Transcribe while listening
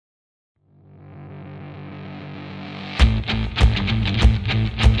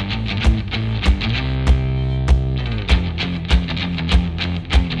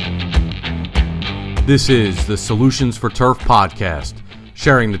This is the Solutions for Turf podcast,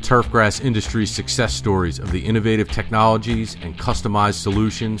 sharing the turfgrass industry's success stories of the innovative technologies and customized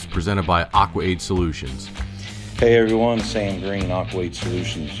solutions presented by AQUA AID Solutions. Hey everyone, Sam Green, AQUA AID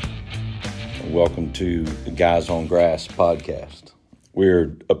Solutions. Welcome to the Guys on Grass podcast.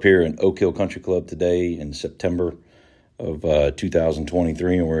 We're up here in Oak Hill Country Club today in September of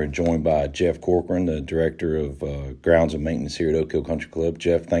 2023, and we're joined by Jeff Corcoran, the Director of Grounds and Maintenance here at Oak Hill Country Club.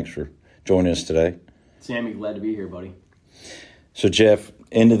 Jeff, thanks for joining us today. Sammy, glad to be here, buddy. So, Jeff,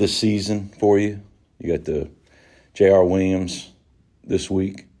 end of the season for you. You got the J.R. Williams this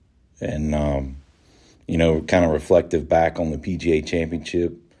week, and, kind of reflective back on the PGA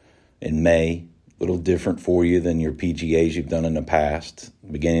Championship in May. A little different for you than your PGAs you've done in the past,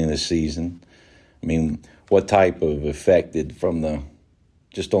 beginning of the season. I mean, what type of effect did from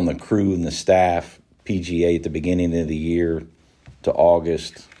just on the crew and the staff, PGA at the beginning of the year to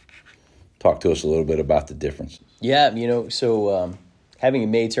August? Talk to us a little bit about the differences. Yeah, having a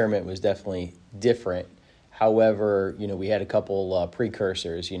May tournament was definitely different. However, we had a couple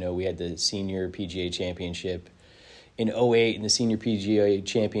precursors. We had the Senior PGA Championship in 2008 and the Senior PGA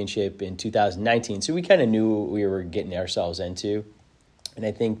Championship in 2019. So we kind of knew what we were getting ourselves into. And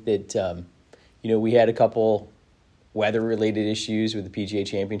I think that, we had a couple weather-related issues with the PGA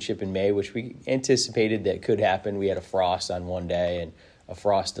Championship in May, which we anticipated that could happen. We had a frost on one day and a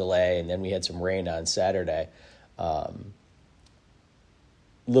frost delay, and then we had some rain on Saturday.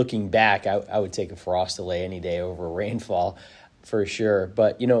 Looking back, I would take a frost delay any day over a rainfall for sure.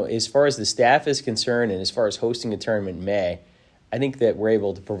 But, as far as the staff is concerned and as far as hosting a tournament in May, I think that we're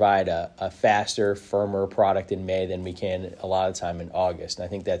able to provide a faster, firmer product in May than we can a lot of time in August. And I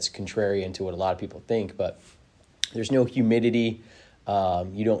think that's contrarian to what a lot of people think, but there's no humidity.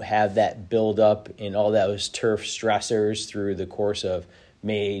 You don't have that buildup in all those turf stressors through the course of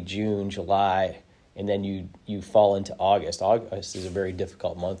May, June, July, and then you fall into August. August is a very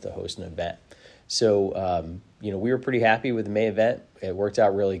difficult month to host an event. So, we were pretty happy with the May event. It worked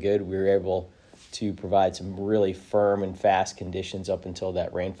out really good. We were able to provide some really firm and fast conditions up until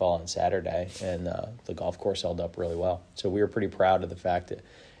that rainfall on Saturday, and the golf course held up really well. So we were pretty proud of the fact that,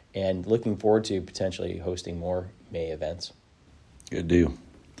 and looking forward to potentially hosting more May events. Good deal.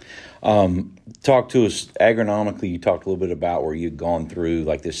 Talk to us agronomically. You talked a little bit about where you'd gone through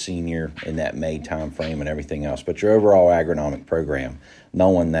like the senior in that May time frame and everything else, but your overall agronomic program,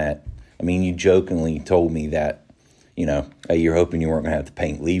 knowing that, you jokingly told me that, hey, you're hoping you weren't going to have to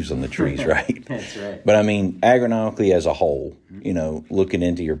paint leaves on the trees, right? That's right. But agronomically as a whole, looking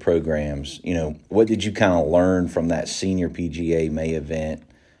into your programs, what did you kind of learn from that senior PGA May event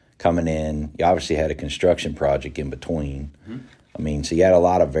coming in? You obviously had a construction project in between. Mm-hmm. So you had a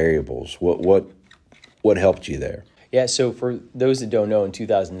lot of variables. What helped you there? Yeah, so for those that don't know, in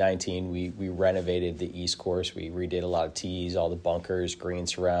 2019, we renovated the East Course. We redid a lot of tees, all the bunkers, green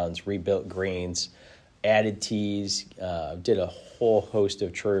surrounds, rebuilt greens, added tees, did a whole host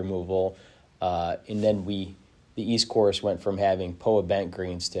of tree removal. And then the East Course went from having POA bent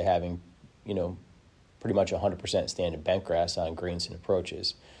greens to having, pretty much 100% standard bent grass on greens and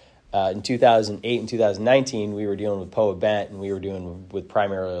approaches. In 2008 and 2019, we were dealing with POA bent, and we were dealing with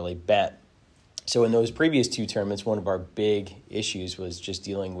primarily bent. So in those previous two tournaments, one of our big issues was just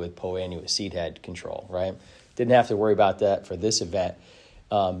dealing with POA annuous seed head control, right? Didn't have to worry about that for this event.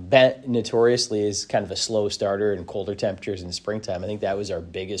 Bent notoriously is kind of a slow starter in colder temperatures in the springtime. I think that was our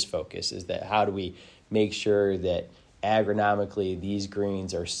biggest focus, is that how do we make sure that agronomically these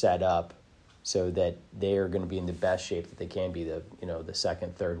greens are set up so that they are going to be in the best shape that they can be the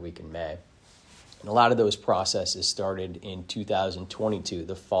second, third week in May. And a lot of those processes started in 2022,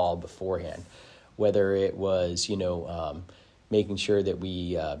 the fall beforehand, whether it was, making sure that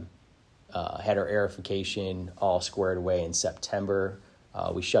we had our aerification all squared away in September.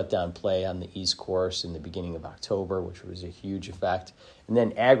 We shut down play on the East Course in the beginning of October, which was a huge effect. And then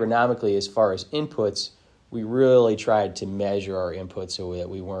agronomically, as far as inputs, we really tried to measure our inputs so that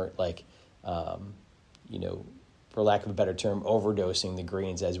we weren't for lack of a better term, overdosing the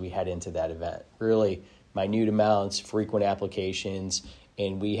greens as we head into that event. Really minute amounts, frequent applications,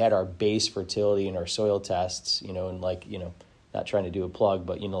 and we had our base fertility in our soil tests, not trying to do a plug,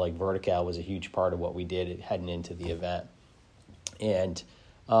 but, Vertical was a huge part of what we did heading into the event. And,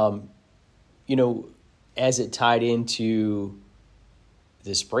 as it tied into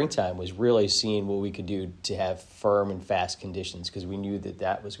the springtime was really seeing what we could do to have firm and fast conditions, because we knew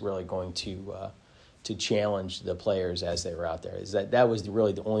that was really going to challenge the players as they were out there. That was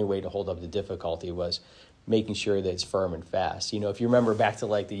really the only way to hold up the difficulty, was making sure that it's firm and fast. If you remember back to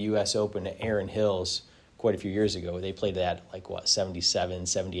the U.S. Open at Erin Hills quite a few years ago, they played that 7,700,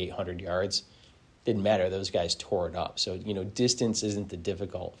 7,800 yards. didn't matter. Those guys tore it up. So, distance isn't the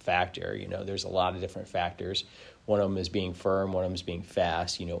difficult factor. There's a lot of different factors. One of them is being firm. One of them is being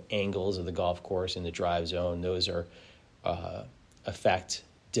fast. Angles of the golf course in the drive zone, those are affect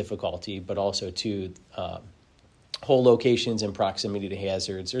difficulty, but also too, hole locations and proximity to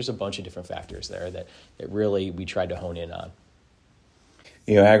hazards. There's a bunch of different factors there that really we tried to hone in on.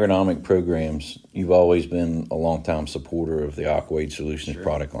 Agronomic programs, you've always been a long-time supporter of the AQUA AID Solutions Sure.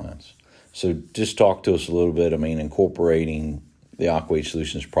 product lines. So just talk to us a little bit, incorporating the AQUA AID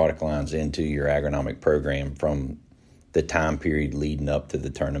Solutions product lines into your agronomic program from the time period leading up to the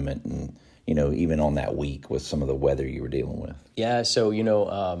tournament and, even on that week with some of the weather you were dealing with. Yeah, so,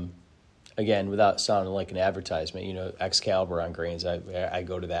 again, without sounding like an advertisement, Excalibur on greens, I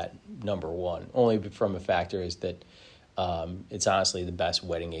go to that number one, only from a factor is that it's honestly the best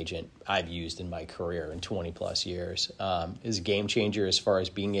wetting agent I've used in my career in 20 plus years. Is a game changer as far as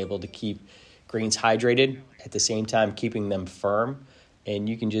being able to keep greens hydrated at the same time keeping them firm. And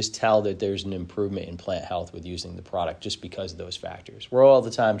you can just tell that there's an improvement in plant health with using the product just because of those factors. We're all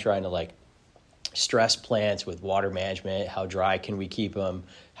the time trying to stress plants with water management. How dry can we keep them?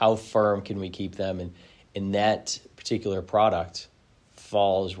 How firm can we keep them? And that particular product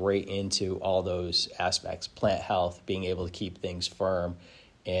falls right into all those aspects. Plant health, being able to keep things firm,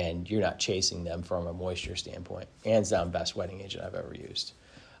 and you're not chasing them from a moisture standpoint. Hands down, best wetting agent I've ever used.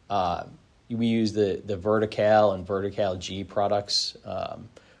 We use the Vertical and Vertical G products.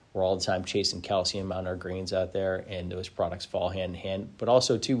 We're all the time chasing calcium on our greens out there, and those products fall hand in hand. But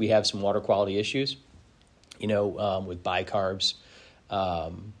also, too, we have some water quality issues, with bicarbs.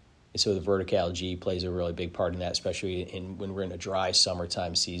 So the Vertical G plays a really big part in that, especially when we're in a dry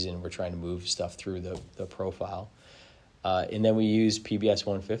summertime season. We're trying to move stuff through the profile. And then we use PBS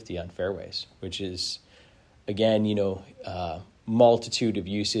 150 on fairways, which is, again, multitude of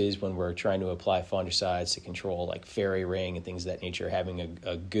uses when we're trying to apply fungicides to control fairy ring and things of that nature. Having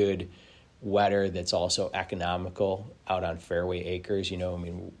a good wetter that's also economical out on fairway acres.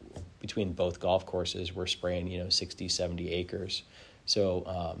 Between both golf courses, we're spraying, 60, 70 acres.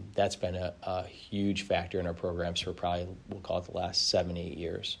 So that's been a huge factor in our programs for probably, we'll call it the last 7-8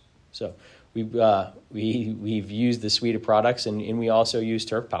 years. So we've used the suite of products, and we also use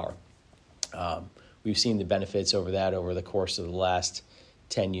Turf Power. We've seen the benefits over the course of the last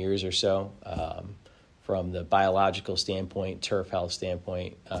 10 years or so, from the biological standpoint, turf health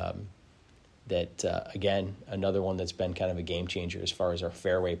standpoint. Again, another one that's been kind of a game changer as far as our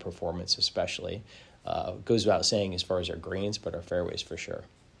fairway performance, especially. Goes without saying as far as our greens, but our fairways for sure.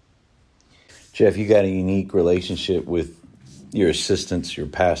 Jeff, you got a unique relationship with your assistants, your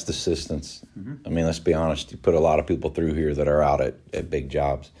past assistants. Mm-hmm. Let's be honest, you put a lot of people through here that are out at big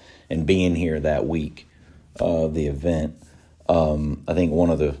jobs. And being here that week of the event, I think one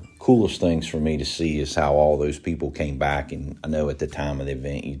of the coolest things for me to see is how all those people came back. And I know at the time of the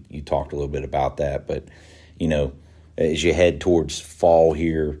event, you talked a little bit about that. But, as you head towards fall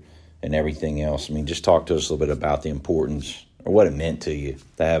here and everything else, just talk to us a little bit about the importance or what it meant to you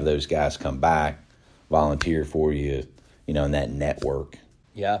to have those guys come back, volunteer for you, in that network.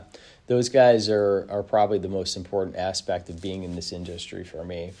 Yeah, those guys are probably the most important aspect of being in this industry for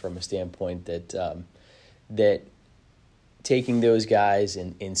me, from a standpoint that taking those guys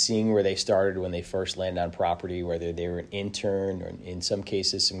and seeing where they started when they first landed on property, whether they were an intern or in some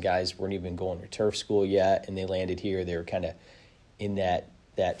cases some guys weren't even going to turf school yet and they landed here. They were kind of in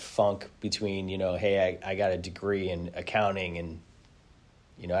that funk between, hey, I got a degree in accounting and,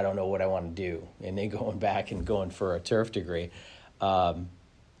 I don't know what I want to do. And they going back and going for a turf degree.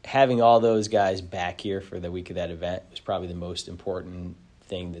 Having all those guys back here for the week of that event was probably the most important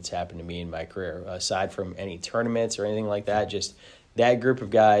thing that's happened to me in my career, aside from any tournaments or anything like that. Just that group of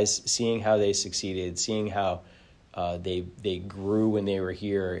guys, seeing how they succeeded, seeing how they grew when they were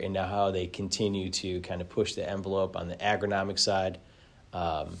here, and now how they continue to kind of push the envelope on the agronomic side.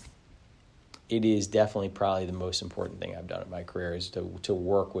 It is definitely probably the most important thing I've done in my career is to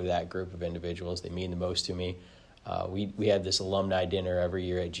work with that group of individuals. They mean the most to me. We have this alumni dinner every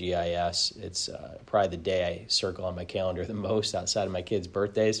year at GIS. It's probably the day I circle on my calendar the most outside of my kids'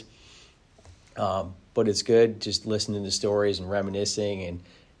 birthdays. But it's good just listening to stories and reminiscing,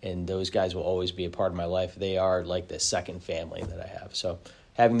 and those guys will always be a part of my life. They are like the second family that I have. So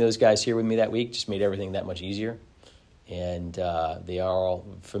having those guys here with me that week just made everything that much easier. And they are all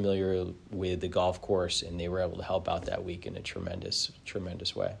familiar with the golf course, and they were able to help out that week in a tremendous,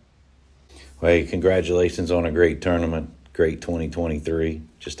 tremendous way. Well, hey, congratulations on a great tournament, great 2023.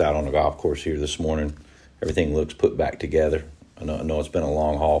 Just out on the golf course here this morning. Everything looks put back together. I know it's been a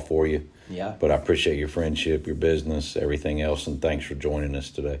long haul for you. Yeah. But I appreciate your friendship, your business, everything else, and thanks for joining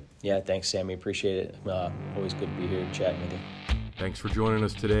us today. Yeah, thanks, Sammy. Appreciate it. Always good to be here chatting with you. Thanks for joining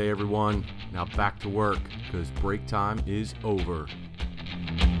us today, everyone. Now back to work, because break time is over.